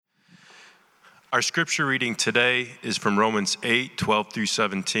Our scripture reading today is from Romans 8, 12 through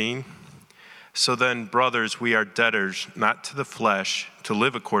 17. So then, brothers, we are debtors, not to the flesh, to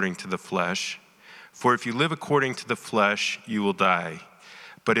live according to the flesh. For if you live according to the flesh, you will die.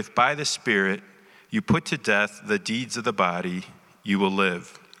 But if by the Spirit you put to death the deeds of the body, you will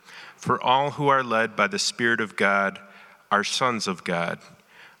live. For all who are led by the Spirit of God are sons of God.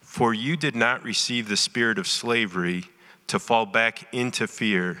 For you did not receive the spirit of slavery to fall back into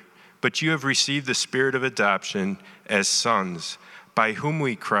fear, but you have received the spirit of adoption as sons, by whom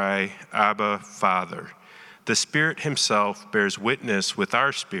we cry, Abba, Father. The Spirit himself bears witness with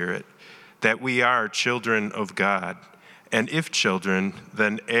our spirit that we are children of God, and if children,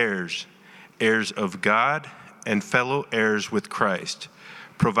 then heirs, heirs of God and fellow heirs with Christ,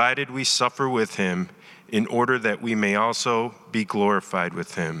 provided we suffer with him, in order that we may also be glorified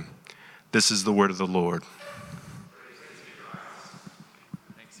with him. This is the word of the Lord.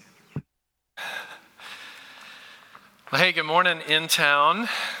 Well, hey, good morning, in town.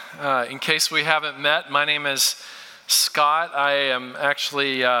 In case we haven't met, my name is Scott. I am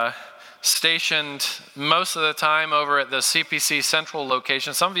actually stationed most of the time over at the CPC Central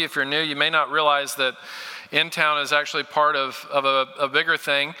location. Some of you, if you're new, you may not realize that in town is actually part of a bigger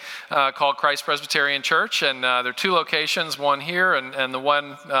thing called Christ Presbyterian Church, and there are two locations, one here and the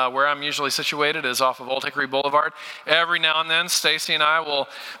one where I'm usually situated is off of Old Hickory Boulevard. Every now and then, Stacy and I will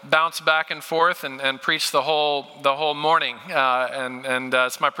bounce back and forth and preach the whole morning, and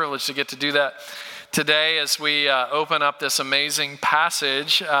it's my privilege to get to do that today as we open up this amazing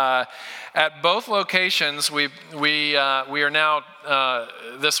passage. At both locations, we are now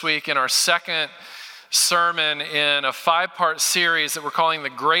this week in our second sermon in a 5-part series that we're calling The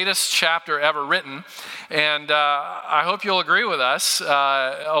Greatest Chapter Ever Written. And I hope you'll agree with us,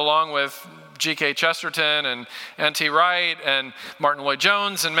 along with G.K. Chesterton and N.T. Wright and Martin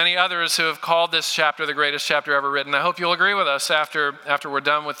Lloyd-Jones and many others who have called this chapter the greatest chapter ever written. I hope you'll agree with us after we're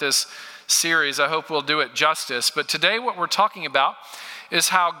done with this series. I hope we'll do it justice. But today what we're talking about is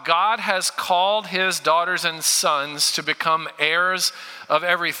how God has called his daughters and sons to become heirs of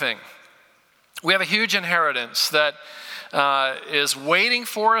everything. We have a huge inheritance that is waiting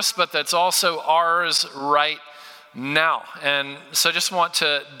for us, but that's also ours right now. And so I just want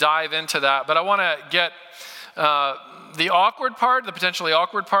to dive into that. But I want to get the awkward part, the potentially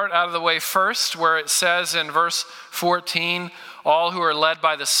awkward part out of the way first, where it says in verse 14, all who are led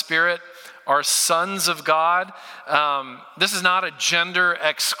by the Spirit are sons of God. This is not a gender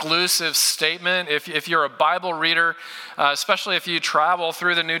exclusive statement. If you're a Bible reader, especially if you travel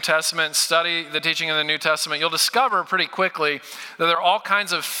through the New Testament, study the teaching of the New Testament, you'll discover pretty quickly that there are all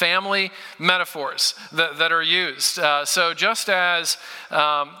kinds of family metaphors that are used. So just as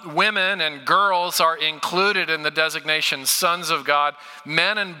women and girls are included in the designation sons of God,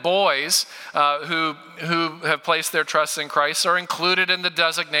 men and boys who have placed their trust in Christ are included in the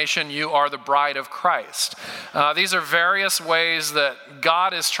designation, you are the bride of Christ. These are various ways that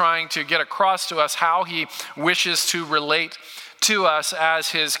God is trying to get across to us how he wishes to relate to us as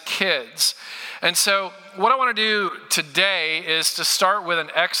his kids. And so what I want to do today is to start with an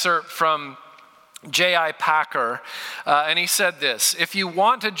excerpt from J.I. Packer, and he said this: if you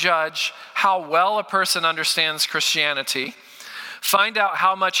want to judge how well a person understands Christianity, find out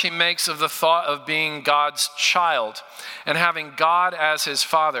how much he makes of the thought of being God's child and having God as his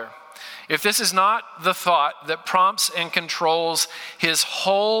father. If this is not the thought that prompts and controls his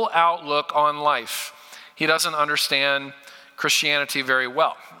whole outlook on life, he doesn't understand Christianity very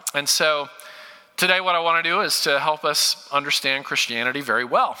well. And so today what I want to do is to help us understand Christianity very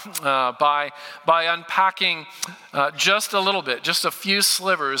well by unpacking just a little bit, just a few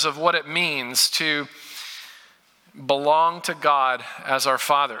slivers of what it means to belong to God as our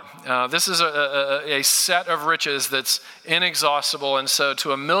Father. This is a set of riches that's inexhaustible, and so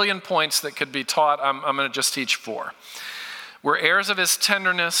to a million points that could be taught, I'm going to just teach 4. We're heirs of his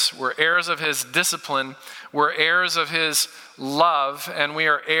tenderness, we're heirs of his discipline, we're heirs of his love, and we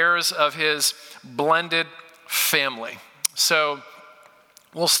are heirs of his blended family. So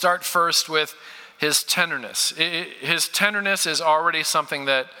we'll start first with his tenderness. His tenderness is already something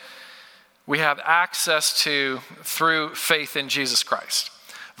that we have access to through faith in Jesus Christ.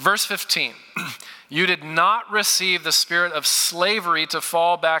 Verse 15, you did not receive the spirit of slavery to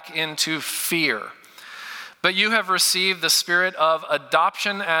fall back into fear, but you have received the spirit of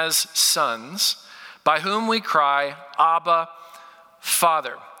adoption as sons, by whom we cry, Abba,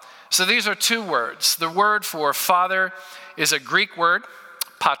 Father. So these are 2 words. The word for father is a Greek word,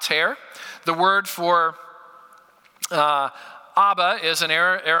 pater. The word for Abba is an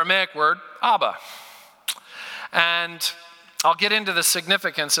Aramaic word, Abba. And I'll get into the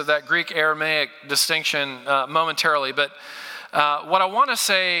significance of that Greek-Aramaic distinction momentarily, but what I want to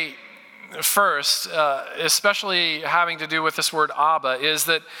say first, especially having to do with this word Abba, is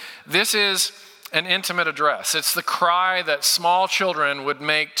that this is an intimate address. It's the cry that small children would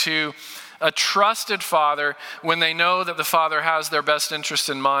make to a trusted father when they know that the father has their best interest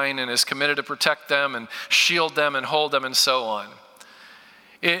in mind and is committed to protect them and shield them and hold them and so on.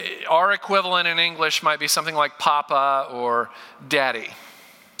 Our equivalent in English might be something like Papa or Daddy.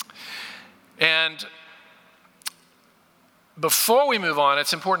 And before we move on,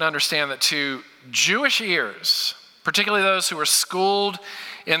 it's important to understand that to Jewish ears, particularly those who were schooled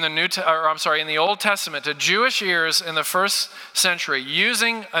in the Old Testament, to Jewish ears in the first century,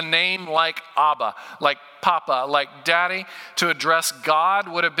 using a name like Abba, like Papa, like Daddy, to address God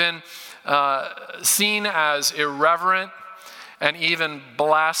would have been seen as irreverent and even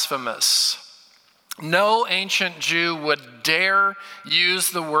blasphemous. No ancient Jew would dare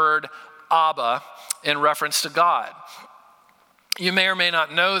use the word Abba in reference to God. You may or may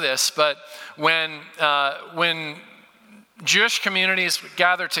not know this, but when Jewish communities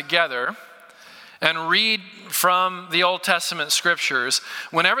gather together and read from the Old Testament scriptures,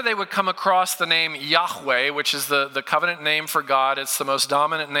 whenever they would come across the name Yahweh, which is the covenant name for God, it's the most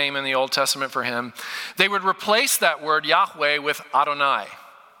dominant name in the Old Testament for him, they would replace that word Yahweh with Adonai.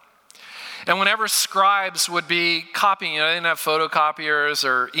 And whenever scribes would be copying, they didn't have photocopiers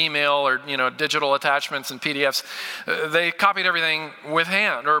or email or digital attachments and PDFs. They copied everything with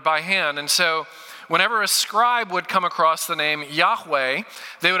hand or by hand. And so whenever a scribe would come across the name Yahweh,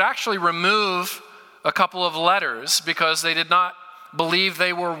 they would actually remove a couple of letters because they did not believe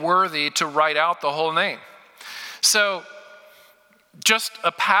they were worthy to write out the whole name. So just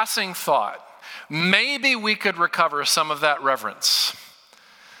a passing thought, maybe we could recover some of that reverence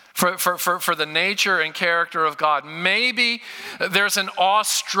for the nature and character of God. Maybe there's an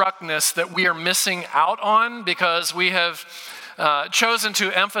awestruckness that we are missing out on because we have chosen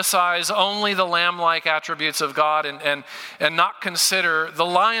to emphasize only the lamb-like attributes of God and not consider the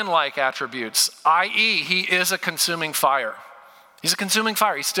lion-like attributes, i.e., he is a consuming fire. He's a consuming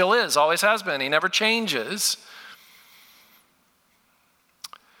fire. He still is, always has been. He never changes.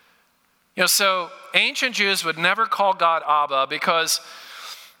 So ancient Jews would never call God Abba because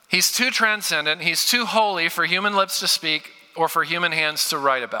he's too transcendent, he's too holy for human lips to speak or for human hands to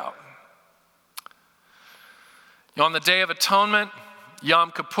write about. On the Day of Atonement,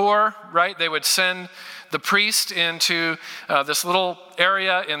 Yom Kippur, right, they would send the priest into this little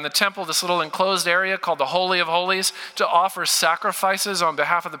area in the temple, this little enclosed area called the Holy of Holies, to offer sacrifices on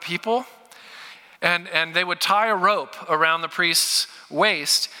behalf of the people. And they would tie a rope around the priest's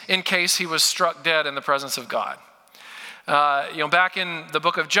waist in case he was struck dead in the presence of God. Back in the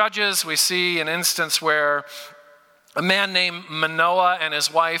book of Judges, we see an instance where a man named Manoah and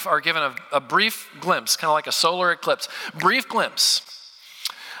his wife are given a brief glimpse, kind of like a solar eclipse, brief glimpse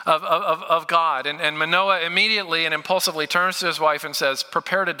of God. And Manoah immediately and impulsively turns to his wife and says,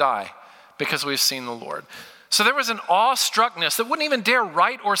 "Prepare to die because we've seen the Lord." So there was an awestruckness that wouldn't even dare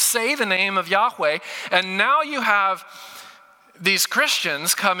write or say the name of Yahweh. And now you have these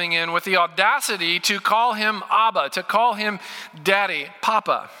Christians coming in with the audacity to call him Abba, to call him Daddy,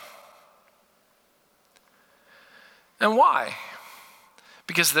 Papa. And why?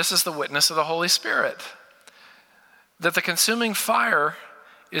 Because this is the witness of the Holy Spirit, that the consuming fire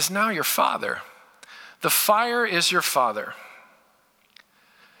is now your Father. The fire is your Father.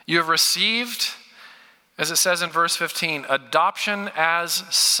 You have received, as it says in verse 15, adoption as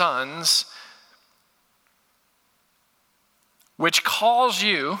sons, which calls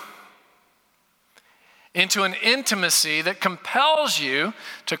you into an intimacy that compels you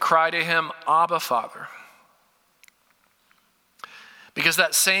to cry to him, Abba, Father. Because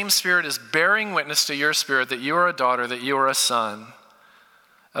that same Spirit is bearing witness to your spirit that you are a daughter, that you are a son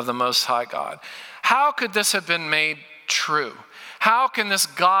of the Most High God. How could this have been made true? How can this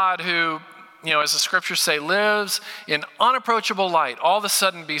God who, as the scriptures say, lives in unapproachable light, all of a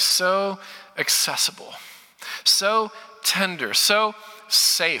sudden be so accessible, so tender, so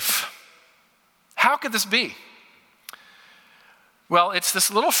safe? How could this be? Well, it's this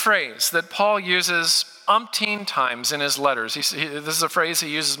little phrase that Paul uses umpteen times in his letters. This is a phrase he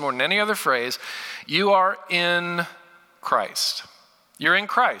uses more than any other phrase. You are in Christ. You're in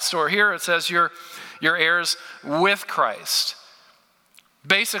Christ. Or here it says you're heirs with Christ.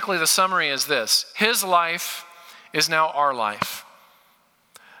 Basically, the summary is this: his life is now our life.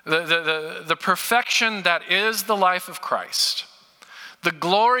 The perfection that is the life of Christ, the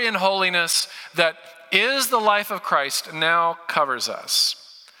glory and holiness that is the life of Christ now covers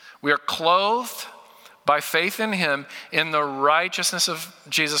us. We are clothed by faith in him in the righteousness of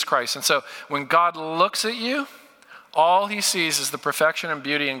Jesus Christ. And so when God looks at you, all he sees is the perfection and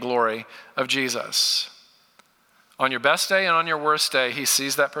beauty and glory of Jesus. On your best day and on your worst day, he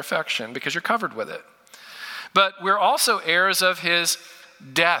sees that perfection because you're covered with it. But we're also heirs of his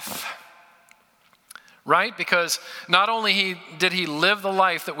death, right? Because not only did he live the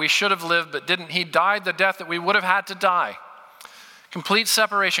life that we should have lived, but didn't he died the death that we would have had to die. Complete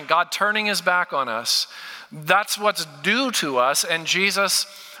separation, God turning his back on us. That's what's due to us, and Jesus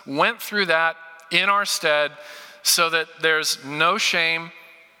went through that in our stead so that there's no shame,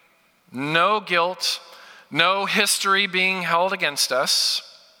 no guilt, no history being held against us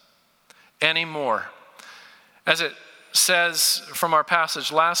anymore. As it says from our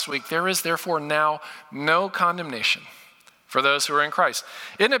passage last week, there is therefore now no condemnation for those who are in Christ.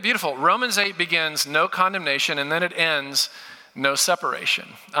 Isn't it beautiful? Romans 8 begins no condemnation, and then it ends no separation.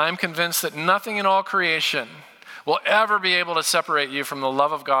 I'm convinced that nothing in all creation will ever be able to separate you from the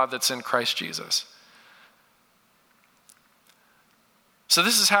love of God that's in Christ Jesus. So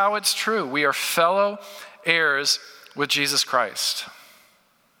this is how it's true. We are fellow heirs with Jesus Christ.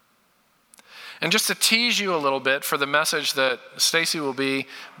 And just to tease you a little bit for the message that Stacy will be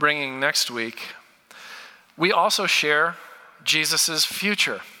bringing next week, we also share Jesus'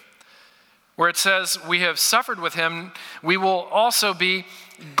 future. Where it says, we have suffered with him, we will also be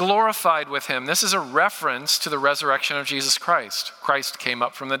glorified with him. This is a reference to the resurrection of Jesus Christ. Christ came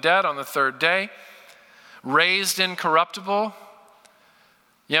up from the dead on the third day, raised incorruptible,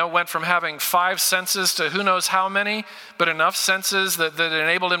 went from having 5 senses to who knows how many, but enough senses that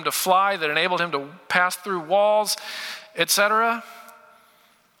enabled him to fly, that enabled him to pass through walls, etc.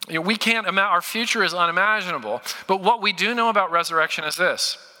 We can't imagine, our future is unimaginable. But what we do know about resurrection is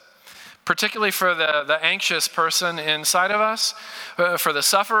this. Particularly for the anxious person inside of us, for the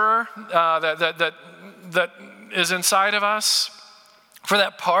sufferer that is inside of us, for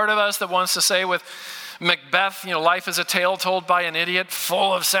that part of us that wants to say with Macbeth, life is a tale told by an idiot,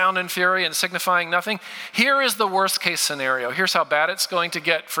 full of sound and fury and signifying nothing. Here is the worst case scenario. Here's how bad it's going to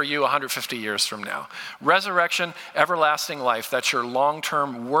get for you 150 years from now. Resurrection, everlasting life. That's your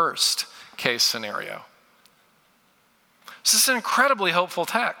long-term worst case scenario. This is an incredibly hopeful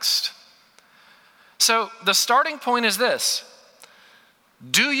text. So the starting point is this.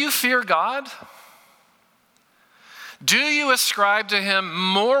 Do you fear God? Do you ascribe to him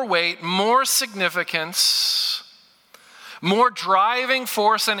more weight, more significance, more driving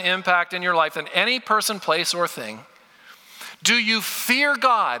force and impact in your life than any person, place, or thing? Do you fear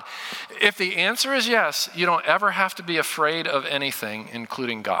God? If the answer is yes, you don't ever have to be afraid of anything,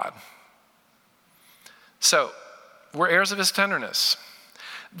 including God. So, we're heirs of his tenderness.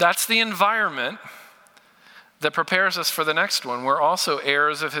 That's the environment that prepares us for the next one. We're also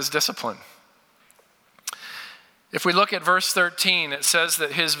heirs of his discipline. If we look at verse 13, it says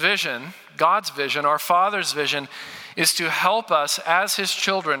that his vision, God's vision, our Father's vision, is to help us as his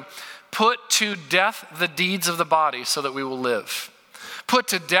children put to death the deeds of the body so that we will live. Put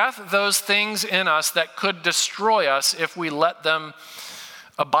to death those things in us that could destroy us if we let them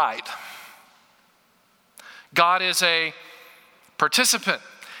abide. God is a participant,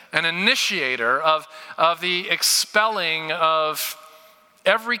 an initiator of the expelling of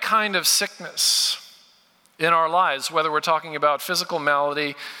every kind of sickness in our lives, whether we're talking about physical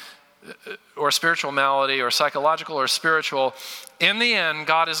malady or spiritual malady or psychological or spiritual. In the end,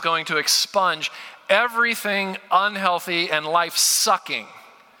 God is going to expunge everything unhealthy and life-sucking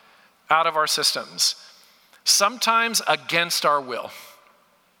out of our systems, sometimes against our will.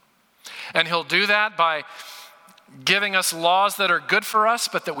 And he'll do that by giving us laws that are good for us,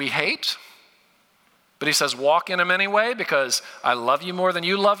 but that we hate. But he says, walk in them anyway, because I love you more than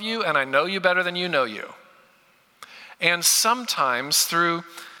you love you, and I know you better than you know you. And sometimes through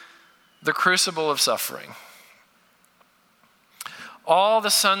the crucible of suffering. All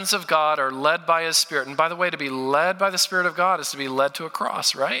the sons of God are led by his Spirit. And by the way, to be led by the Spirit of God is to be led to a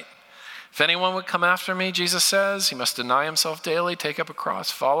cross, right? If anyone would come after me, Jesus says, he must deny himself daily, take up a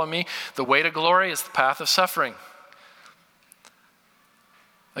cross, follow me. The way to glory is the path of suffering.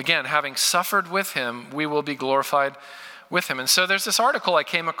 Again, having suffered with him, we will be glorified with him. And so there's this article I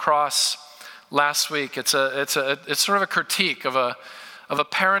came across last week. It's sort of a critique of a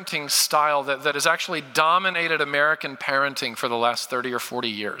parenting style that has actually dominated American parenting for the last 30 or 40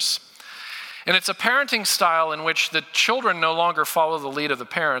 years. And it's a parenting style in which the children no longer follow the lead of the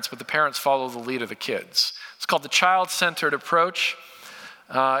parents, but the parents follow the lead of the kids. It's called the child-centered approach,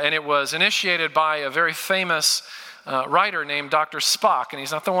 and it was initiated by a very famous writer named Dr. Spock, and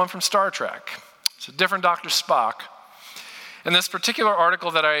he's not the one from Star Trek. It's a different Dr. Spock. And this particular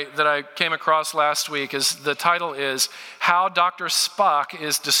article that I came across last week the title is How Dr. Spock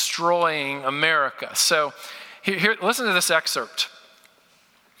is Destroying America. So here, listen to this excerpt.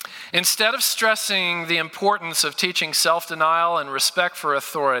 Instead of stressing the importance of teaching self-denial and respect for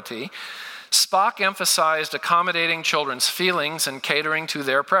authority, Spock emphasized accommodating children's feelings and catering to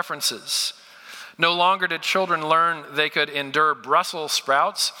their preferences. No longer did children learn they could endure Brussels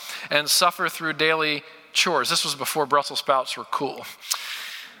sprouts and suffer through daily chores. This was before Brussels sprouts were cool.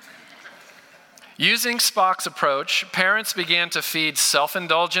 Using Spock's approach, parents began to feed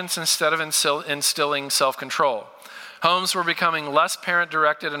self-indulgence instead of instilling self-control. Homes were becoming less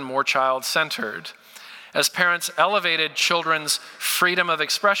parent-directed and more child-centered. As parents elevated children's freedom of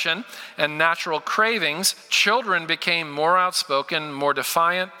expression and natural cravings, children became more outspoken, more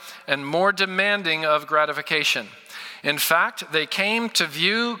defiant, and more demanding of gratification. In fact, they came to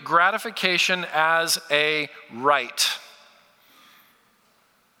view gratification as a right.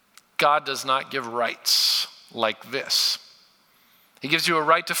 God does not give rights like this. He gives you a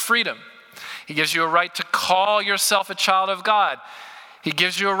right to freedom. He gives you a right to call yourself a child of God. He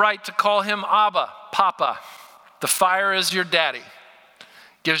gives you a right to call him Abba, Papa. The fire is your daddy.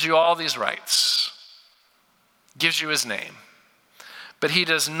 Gives you all these rights. Gives you his name. But he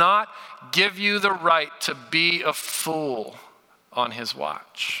does not give you the right to be a fool on his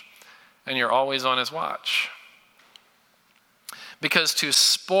watch. And you're always on his watch. Because to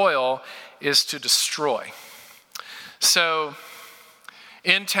spoil is to destroy. So,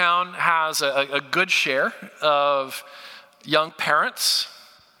 In Town has a good share of young parents.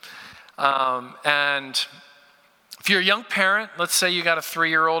 And if you're a young parent, let's say you got a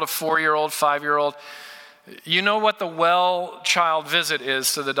 3-year-old, a 4-year-old, 5-year-old, you know what the well child visit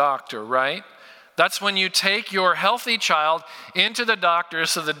is to the doctor, right? That's when you take your healthy child into the doctor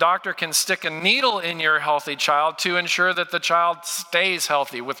so the doctor can stick a needle in your healthy child to ensure that the child stays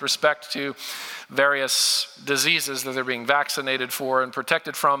healthy with respect to various diseases that they're being vaccinated for and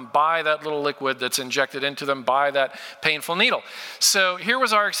protected from by that little liquid that's injected into them by that painful needle. So here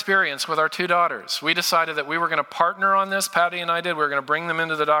was our experience with our 2 daughters. We decided that we were going to partner on this, Patty and I did. We were going to bring them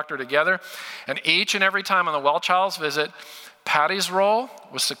into the doctor together. And each and every time on the well child's visit, Patty's role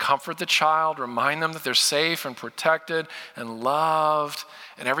was to comfort the child, remind them that they're safe and protected and loved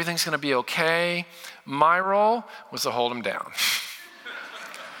and everything's going to be okay. My role was to hold them down.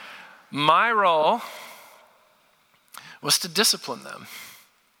 My role was to discipline them.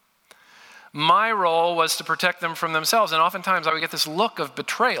 My role was to protect them from themselves. And oftentimes I would get this look of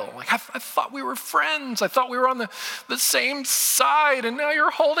betrayal. Like, I thought we were friends. I thought we were on the same side. And now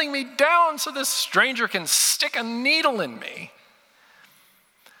you're holding me down so this stranger can stick a needle in me.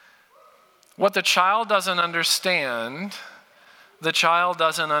 What the child doesn't understand, the child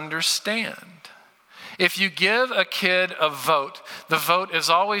doesn't understand. If you give a kid a vote, the vote is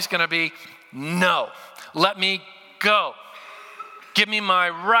always going to be, no, let me go. Give me my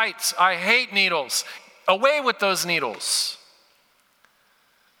rights. I hate needles. Away with those needles.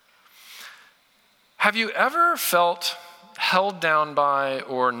 Have you ever felt held down by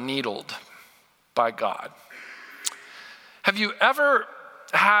or needled by God? Have you ever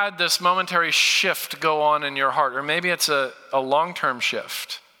had this momentary shift go on in your heart? Or maybe it's a long-term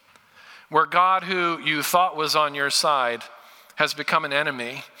shift where God, who you thought was on your side, has become an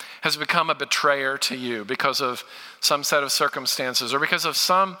enemy, has become a betrayer to you because of some set of circumstances or because of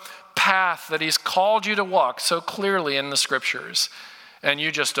some path that he's called you to walk so clearly in the scriptures, and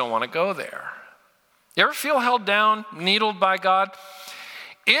you just don't want to go there. You ever feel held down, needled by God?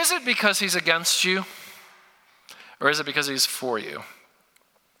 Is it because he's against you, or is it because he's for you?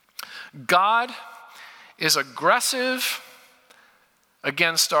 God is aggressive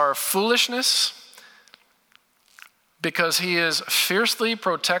against our foolishness because he is fiercely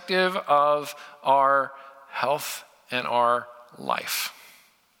protective of our health and our life.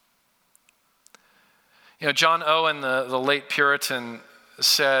 You know, John Owen, the late Puritan,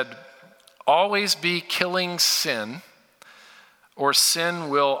 said, always be killing sin, or sin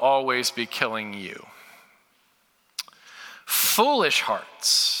will always be killing you. Foolish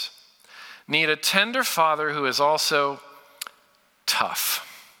hearts need a tender father who is also tough,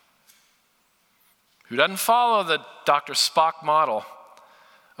 who doesn't follow the Dr. Spock model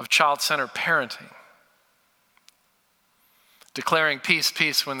of child-centered parenting, declaring peace,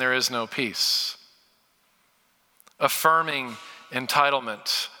 peace when there is no peace, affirming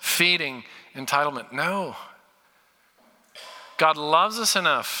entitlement, feeding entitlement. No. God loves us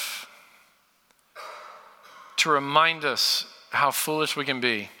enough to remind us how foolish we can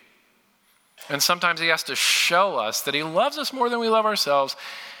be. And sometimes he has to show us that he loves us more than we love ourselves.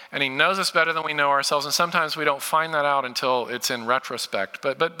 and he knows us better than we know ourselves, and sometimes we don't find that out until it's in retrospect.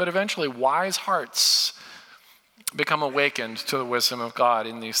 But eventually, wise hearts become awakened to the wisdom of God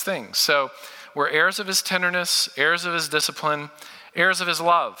in these things. So we're heirs of his tenderness, heirs of his discipline, heirs of his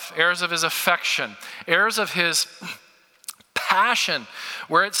love, heirs of his affection, heirs of his passion,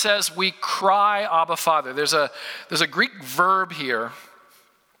 where it says we cry, Abba, Father. There's a Greek verb here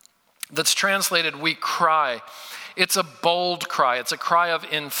that's translated we cry. It's a bold cry. It's a cry of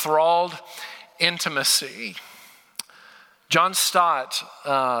enthralled intimacy. John Stott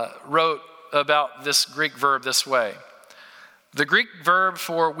wrote about this Greek verb this way. The Greek verb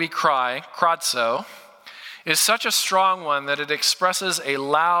for we cry, kradzo, is such a strong one that it expresses a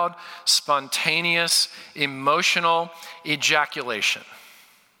loud, spontaneous, emotional ejaculation.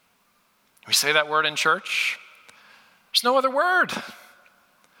 We say that word in church? There's no other word.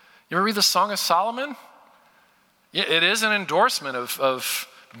 You ever read the Song of Solomon? It is an endorsement of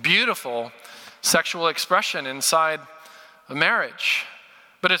beautiful sexual expression inside a marriage.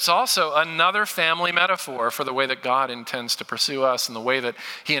 But it's also another family metaphor for the way that God intends to pursue us and the way that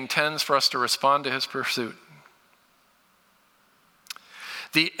he intends for us to respond to his pursuit.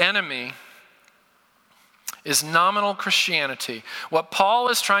 The enemy is nominal Christianity. What Paul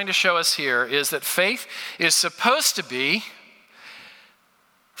is trying to show us here is that faith is supposed to be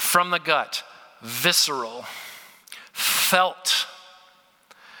from the gut, visceral, felt,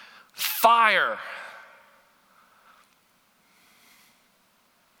 fire.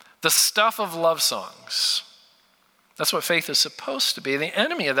 The stuff of love songs. That's what faith is supposed to be. The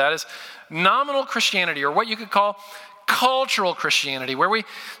enemy of that is nominal Christianity, or what you could call cultural Christianity, where we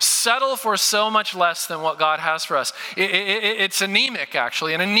settle for so much less than what God has for us. It's anemic,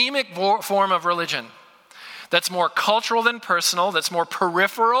 actually, an anemic form of religion that's more cultural than personal, that's more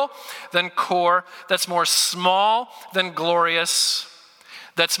peripheral than core, that's more small than glorious,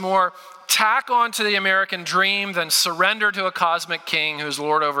 that's more tack on to the American dream than surrender to a cosmic king who's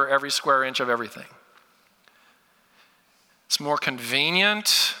Lord over every square inch of everything. It's more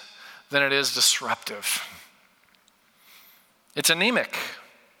convenient than it is disruptive. It's anemic.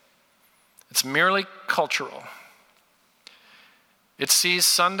 It's merely cultural. It sees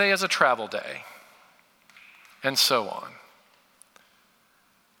Sunday as a travel day, and so on.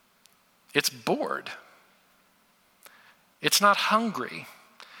 It's bored. It's not hungry.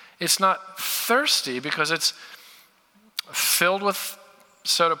 It's not thirsty because it's filled with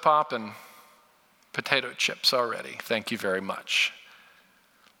soda pop and potato chips already. Thank you very much.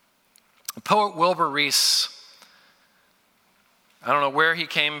 The poet Wilbur Reese, I don't know where he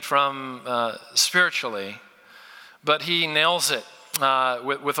came from spiritually, but he nails it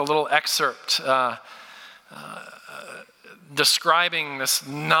with a little excerpt describing this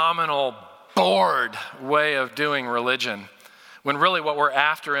nominal, bored way of doing religion, when really what we're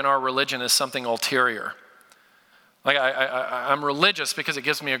after in our religion is something ulterior. Like I'm religious because it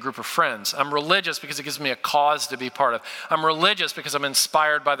gives me a group of friends. I'm religious because it gives me a cause to be part of. I'm religious because I'm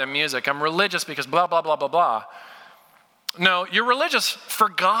inspired by the music. I'm religious because blah, blah, blah, blah, blah. No, you're religious for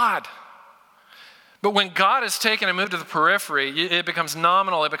God. But when God is taken and moved to the periphery, it becomes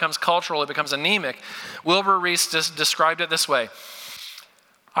nominal, it becomes cultural, it becomes anemic. Wilbur Reese described it this way.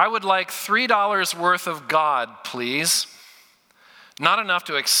 I would like $3 worth of God, please. Not enough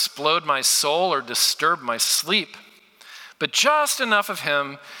to explode my soul or disturb my sleep, but just enough of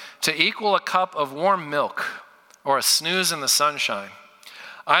him to equal a cup of warm milk or a snooze in the sunshine.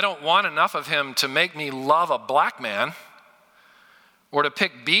 I don't want enough of him to make me love a black man or to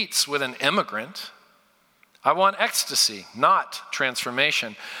pick beets with an immigrant. I want ecstasy, not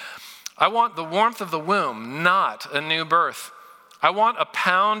transformation. I want the warmth of the womb, not a new birth. I want a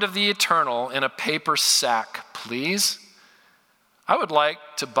pound of the eternal in a paper sack, please. I would like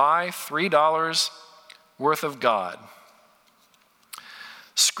to buy $3 worth of God.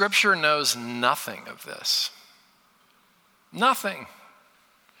 Scripture knows nothing of this. Nothing.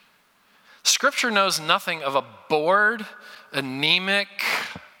 Scripture knows nothing of a bored, anemic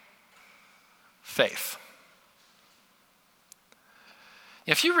faith.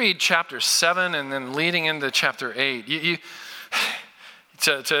 If you read chapter 7 and then leading into chapter 8, you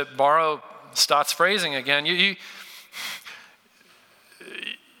to borrow Stott's phrasing again, you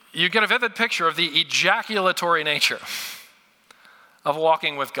get a vivid picture of the ejaculatory nature of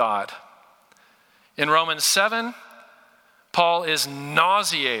walking with God. In Romans 7, Paul is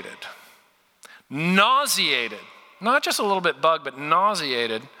nauseated, not just a little bit bugged, but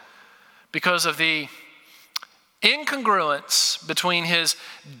nauseated because of the incongruence between his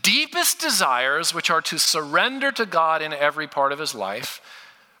deepest desires, which are to surrender to God in every part of his life,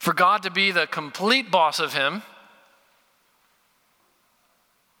 for God to be the complete boss of him,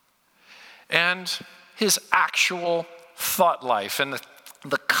 and his actual thought life and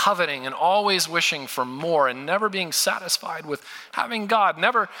the coveting and always wishing for more and never being satisfied with having God,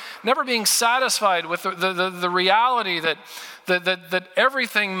 never being satisfied with the reality that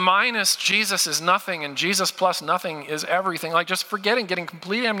everything minus Jesus is nothing and Jesus plus nothing is everything, like just getting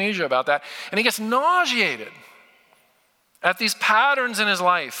complete amnesia about that. And he gets nauseated at these patterns in his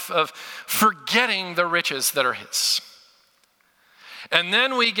life of forgetting the riches that are his. And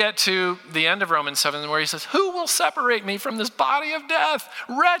then we get to the end of Romans 7 where he says, who will separate me from this body of death?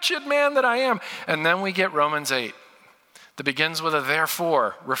 Wretched man that I am. And then we get Romans 8 that begins with a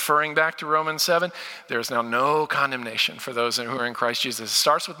therefore, referring back to Romans 7. There's now no condemnation for those who are in Christ Jesus. It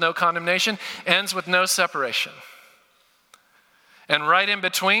starts with no condemnation, ends with no separation. And right in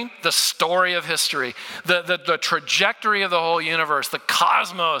between, the story of history, the trajectory of the whole universe, the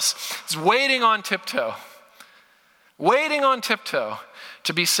cosmos is waiting on tiptoe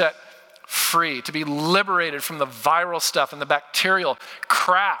to be set free, to be liberated from the viral stuff and the bacterial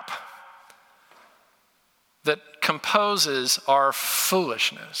crap that composes our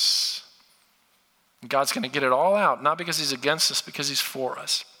foolishness. God's going to get it all out, not because he's against us, because he's for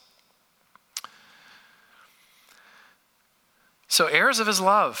us. So heirs of his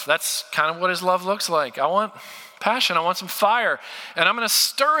love, that's kind of what his love looks like. I want passion, I want some fire, and I'm going to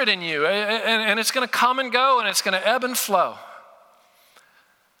stir it in you, and it's going to come and go, and it's going to ebb and flow.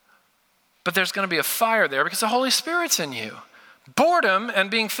 But there's going to be a fire there because the Holy Spirit's in you. Boredom and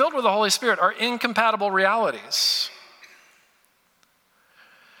being filled with the Holy Spirit are incompatible realities.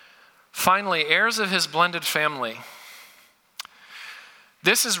 Finally, heirs of his blended family.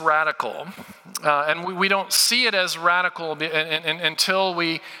 This is radical, and we don't see it as radical until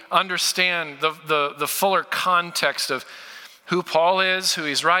we understand the fuller context of who Paul is, who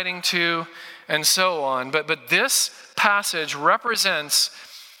he's writing to, and so on. But this passage represents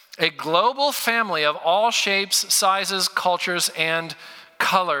a global family of all shapes, sizes, cultures, and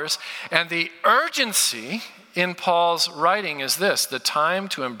colors. And the urgency in Paul's writing is this: the time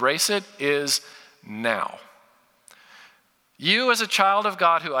to embrace it is now. You as a child of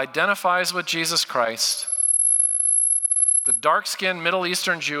God who identifies with Jesus Christ, the dark-skinned Middle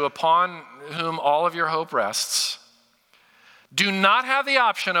Eastern Jew upon whom all of your hope rests, do not have the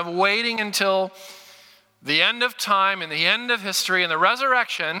option of waiting until the end of time and the end of history and the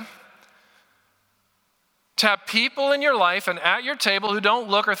resurrection to have people in your life and at your table who don't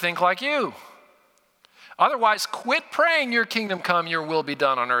look or think like you. Otherwise, quit praying your kingdom come, your will be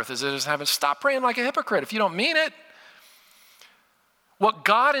done on earth as it is in heaven. Stop praying like a hypocrite if you don't mean it. What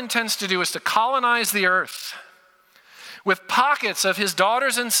God intends to do is to colonize the earth with pockets of his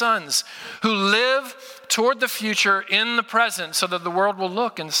daughters and sons who live toward the future in the present so that the world will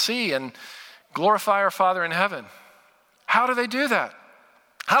look and see and glorify our Father in heaven. How do they do that?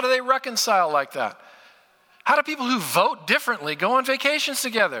 How do they reconcile like that? How do people who vote differently go on vacations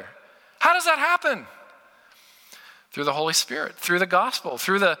together? How does that happen? Through the Holy Spirit, through the gospel,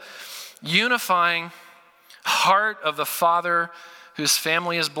 through the unifying heart of the Father whose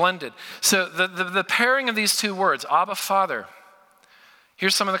family is blended. So the pairing of these two words, Abba, Father,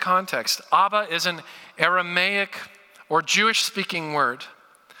 here's some of the context. Abba is an Aramaic or Jewish-speaking word.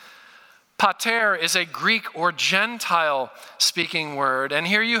 Pater is a Greek or Gentile-speaking word. And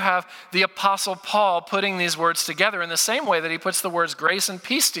here you have the Apostle Paul putting these words together in the same way that he puts the words grace and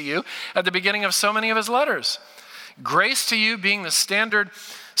peace to you at the beginning of so many of his letters. Grace to you being the standard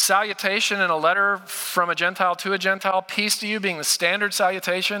salutation in a letter from a Gentile to a Gentile. Peace to you being the standard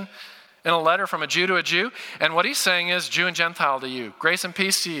salutation in a letter from a Jew to a Jew. And what he's saying is Jew and Gentile to you. Grace and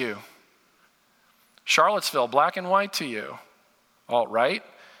peace to you. Charlottesville, black and white to you. Alt-right.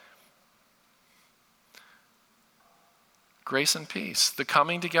 Grace and peace. The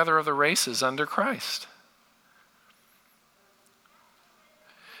coming together of the races under Christ.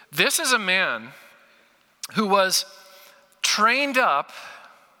 This is a man who was trained up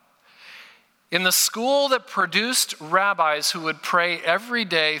in the school that produced rabbis who would pray every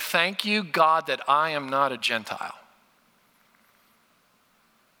day, thank you, God, that I am not a Gentile.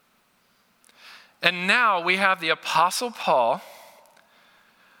 And now we have the Apostle Paul,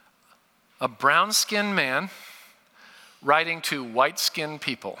 a brown-skinned man, writing to white-skinned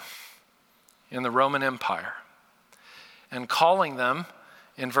people in the Roman Empire and calling them,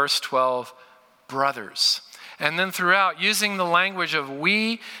 in verse 12, brothers. And then throughout, using the language of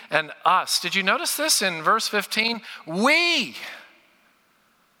we and us. Did you notice this in verse 15? We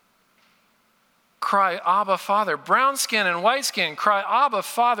cry, Abba, Father. Brown skin and white skin cry, Abba,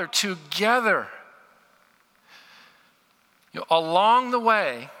 Father, together. Along the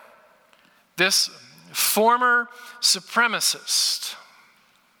way, this former supremacist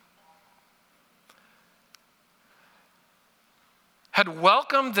had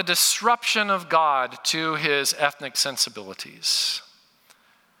welcomed the disruption of God to his ethnic sensibilities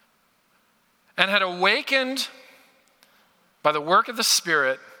and had awakened by the work of the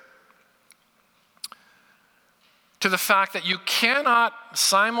Spirit to the fact that you cannot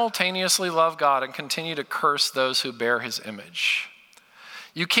simultaneously love God and continue to curse those who bear his image.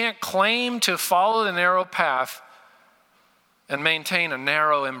 You can't claim to follow the narrow path and maintain a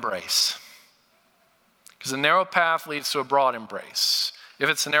narrow embrace. Because the narrow path leads to a broad embrace, if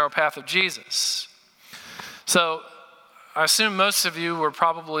it's the narrow path of Jesus. So I assume most of you were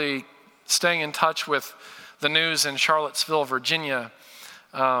probably staying in touch with the news in Charlottesville, Virginia,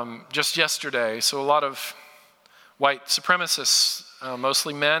 just yesterday. So a lot of white supremacists,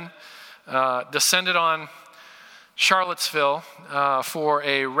 mostly men, descended on Charlottesville for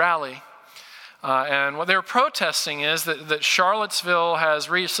a rally. And what they're protesting is that Charlottesville has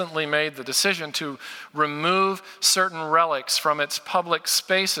recently made the decision to remove certain relics from its public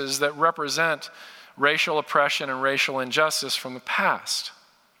spaces that represent racial oppression and racial injustice from the past.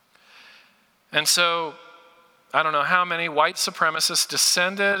 And so, I don't know how many white supremacists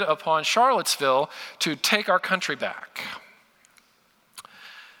descended upon Charlottesville to take our country back.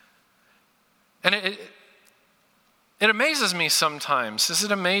 And it amazes me sometimes. Does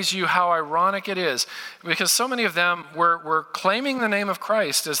it amaze you how ironic it is? Because so many of them were claiming the name of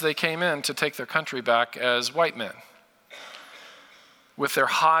Christ as they came in to take their country back as white men, with their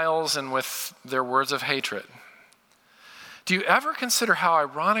hiles and with their words of hatred. Do you ever consider how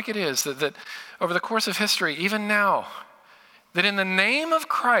ironic it is that over the course of history, even now, that in the name of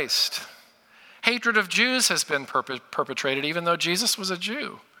Christ, hatred of Jews has been perpetrated even though Jesus was a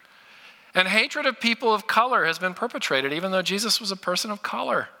Jew? And hatred of people of color has been perpetrated even though Jesus was a person of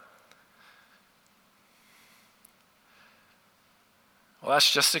color. Well,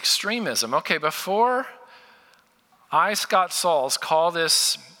 that's just extremism. Okay, before I, Scott Sauls, call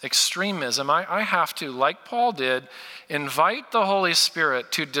this extremism, I have to, like Paul did, invite the Holy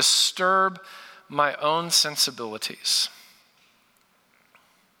Spirit to disturb my own sensibilities.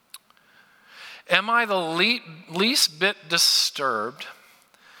 Am I the least bit disturbed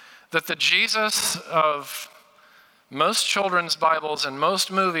that the Jesus of most children's Bibles and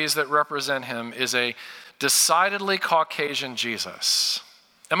most movies that represent him is a decidedly Caucasian Jesus?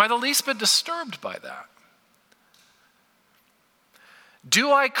 Am I the least bit disturbed by that?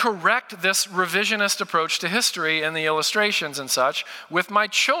 Do I correct this revisionist approach to history and the illustrations and such with my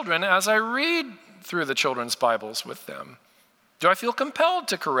children as I read through the children's Bibles with them? Do I feel compelled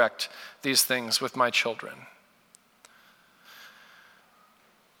to correct these things with my children?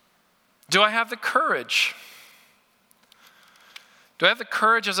 Do I have the courage? Do I have the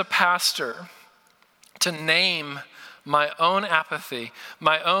courage as a pastor to name my own apathy,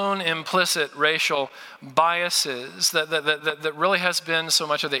 my own implicit racial biases that really has been so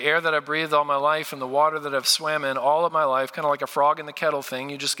much of the air that I breathed all my life and the water that I've swam in all of my life, kind of like a frog in the kettle thing.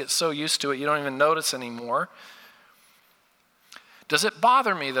 You just get so used to it, you don't even notice anymore. Does it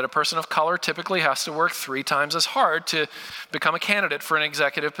bother me that a person of color typically has to work 3 times as hard to become a candidate for an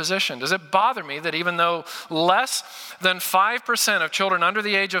executive position? Does it bother me that even though less than 5% of children under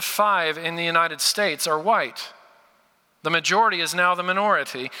the age of 5 in the United States are white, the majority is now the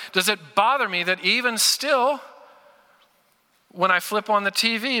minority? Does it bother me that even still, when I flip on the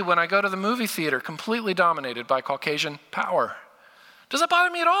TV, when I go to the movie theater, completely dominated by Caucasian power? Does it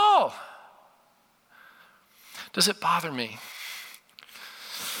bother me at all? Does it bother me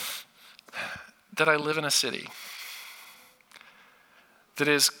that I live in a city that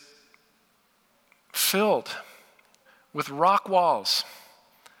is filled with rock walls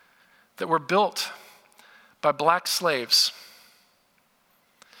that were built by black slaves?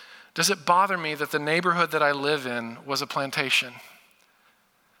 Does it bother me that the neighborhood that I live in was a plantation?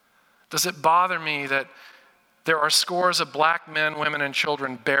 Does it bother me that there are scores of black men, women, and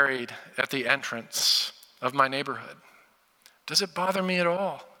children buried at the entrance of my neighborhood? Does it bother me at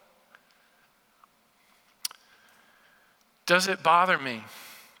all? Does it bother me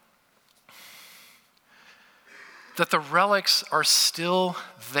that the relics are still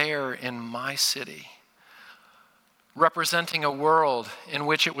there in my city, representing a world in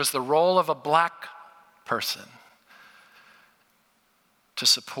which it was the role of a black person to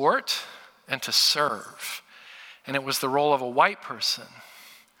support and to serve, and it was the role of a white person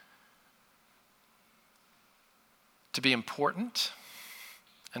to be important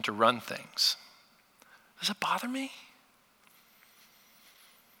and to run things? Does it bother me?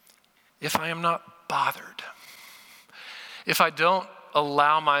 If I am not bothered, if I don't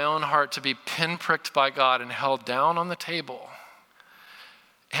allow my own heart to be pinpricked by God and held down on the table,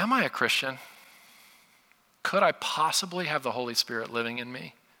 am I a Christian? Could I possibly have the Holy Spirit living in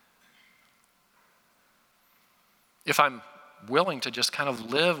me? If I'm willing to just kind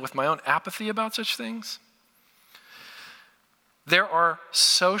of live with my own apathy about such things? There are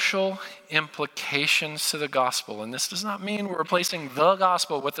social implications to the gospel, and this does not mean we're replacing the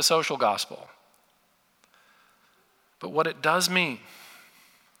gospel with the social gospel. But what it does mean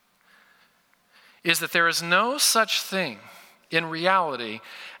is that there is no such thing in reality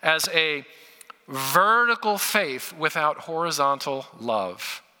as a vertical faith without horizontal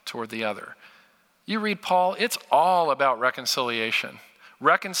love toward the other. You read Paul, it's all about reconciliation.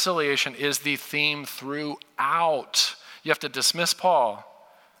 Reconciliation is the theme throughout. You have to dismiss Paul.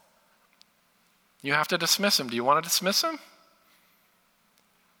 You have to dismiss him. Do you want to dismiss him?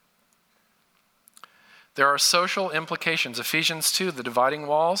 There are social implications. Ephesians 2, the dividing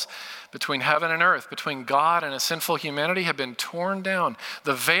walls between heaven and earth, between God and a sinful humanity have been torn down.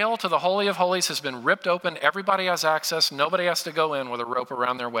 The veil to the Holy of Holies has been ripped open. Everybody has access. Nobody has to go in with a rope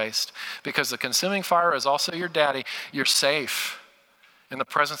around their waist because the consuming fire is also your daddy. You're safe. In the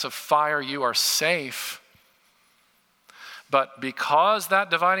presence of fire, you are safe. But because that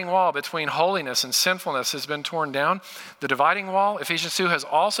dividing wall between holiness and sinfulness has been torn down, the dividing wall, Ephesians 2, has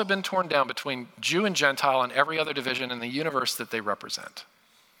also been torn down between Jew and Gentile and every other division in the universe that they represent.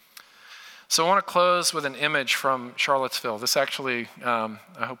 So I want to close with an image from Charlottesville. This actually, I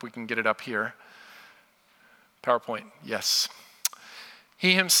hope we can get it up here. PowerPoint, yes.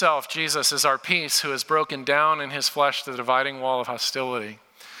 He himself, Jesus, is our peace who has broken down in his flesh the dividing wall of hostility.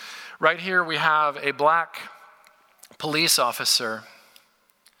 Right here we have a black police officer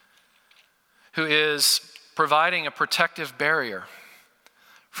who is providing a protective barrier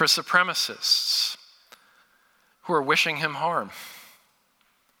for supremacists who are wishing him harm.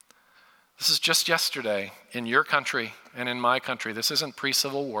 This is just yesterday in your country and in my country. This isn't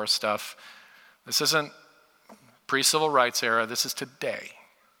pre-Civil War stuff. This isn't pre-civil rights era. This is today.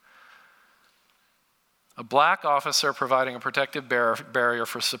 A black officer providing a protective barrier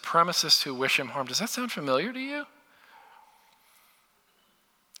for supremacists who wish him harm. Does that sound familiar to you?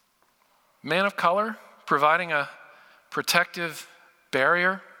 Man of color providing a protective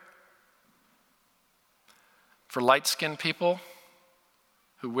barrier for light-skinned people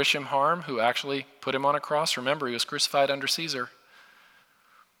who wish him harm, who actually put him on a cross. Remember, he was crucified under Caesar.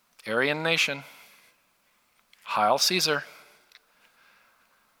 Aryan nation. Heil Caesar.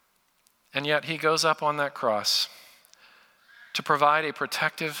 And yet he goes up on that cross to provide a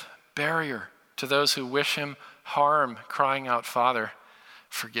protective barrier to those who wish him harm, crying out, Father,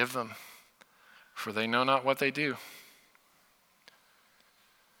 forgive them, for they know not what they do.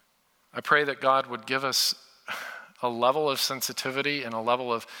 I pray that God would give us a level of sensitivity and a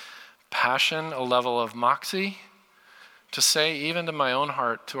level of passion, a level of moxie, to say even to my own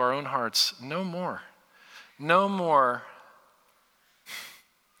heart, to our own hearts, no more. No more.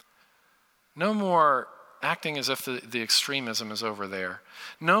 No more acting as if the extremism is over there.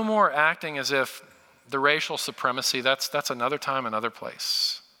 No more acting as if the racial supremacy, that's another time, another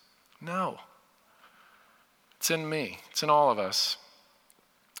place. No. It's in me. It's in all of us.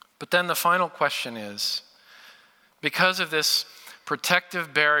 But then the final question is, because of this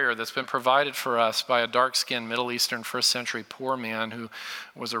protective barrier that's been provided for us by a dark-skinned Middle Eastern first century poor man who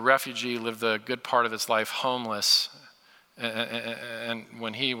was a refugee, lived the good part of his life homeless, and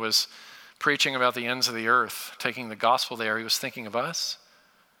when he was preaching about the ends of the earth, taking the gospel there, he was thinking of us.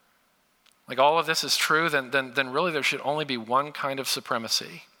 Like all of this is true, then really there should only be one kind of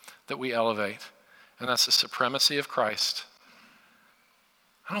supremacy that we elevate, and that's the supremacy of Christ.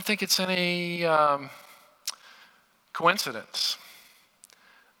 I don't think it's any coincidence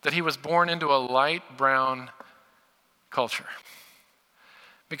that he was born into a light brown culture.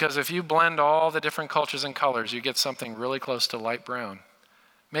 Because if you blend all the different cultures and colors, you get something really close to light brown.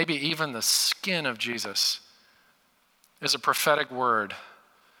 Maybe even the skin of Jesus is a prophetic word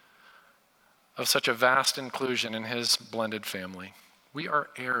of such a vast inclusion in his blended family. We are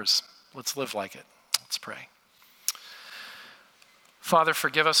heirs. Let's live like it. Let's pray. Father,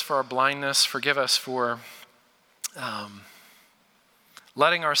 forgive us for our blindness. Forgive us for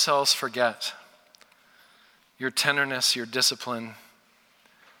letting ourselves forget your tenderness, your discipline,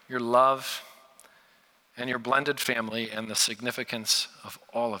 your love, and your blended family, and the significance of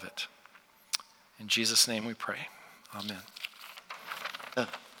all of it. In Jesus' name we pray. Amen.